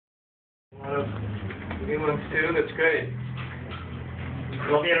new ones too. That's great.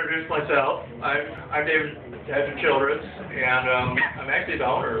 Let me introduce myself. I'm David Childress, and I'm actually the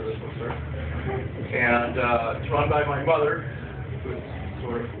owner of this one, sir. And it's run by my mother, who's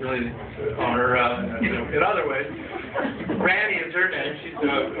sort of really the owner in other ways. Randy is her name. She's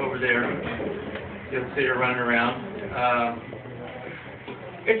over there. You'll see her running around.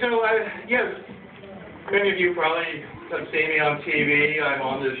 And so, many of you probably have seen me on TV. I'm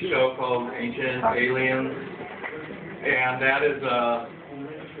on this show called Ancient Aliens, and that is,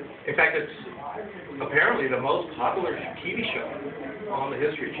 in fact, it's apparently the most popular TV show on the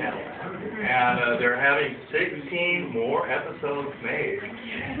History Channel. And they're having 16 more episodes made.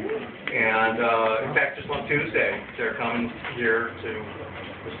 And in fact, just on Tuesday, they're coming here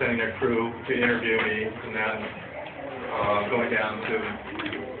they're sending their crew to interview me, and then going down to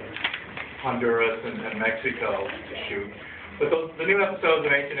Honduras and Mexico to shoot. But the new episodes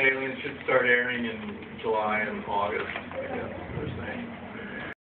of Ancient Aliens should start airing in July and August.